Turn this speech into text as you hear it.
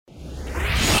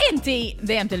inti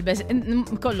dejjem tilbes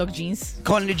kollok jeans.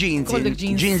 Kolli jeans. Kollok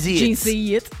jeans.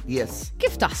 Jeansijiet. Yes.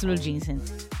 Kif taħslu l-jeans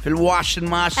int? Fil-washing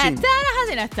machine. Tara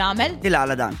ħażin qed tagħmel.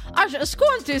 Il-għala dan. Għax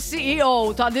skont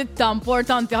is-CEO ta' ditta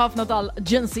importanti ħafna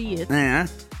tal-ġinsijiet.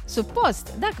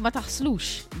 Suppost, dak ma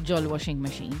taħslux ġol washing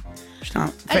machine.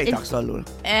 Fej taħslu?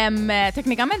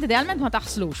 Teknikament, idealment ma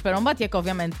taħslux, pero mbagħad jekk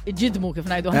ovvjament ġidmu kif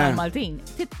ngħidu ħna Maltin,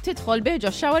 tidħol bih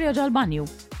ġo x-xawar jew ġo l-banju.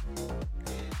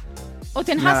 U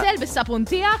tinħasel bis-sapun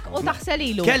tiegħek u taħsel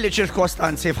ilu. Kelli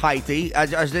ċirkostanzi f'ħajti,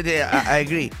 għax I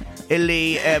agree,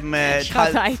 illi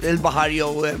il-baħar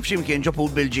jew f'ximkien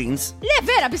ġopul bil-jeans. Le,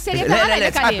 vera, bis-serjetà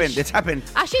it's happened.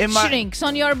 Għax it shrinks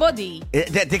on your body.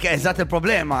 Dik eżatt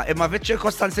il-problema, imma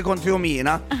f'ċirkostanzi kont fihom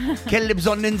jiena, kelli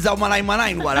bżonn ninżaw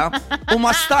malajn wara, u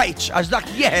ma stajtx għax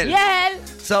dak jeħel. Jeħel!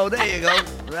 So there you go.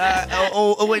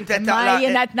 U inti taqla. Ma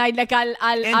jiena tnajdlek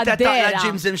għal-għaddera. Inti taqla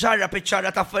ġims imxarra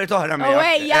piċċarra taffariet oħra.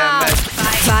 Ejja!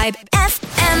 Vibe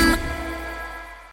FM.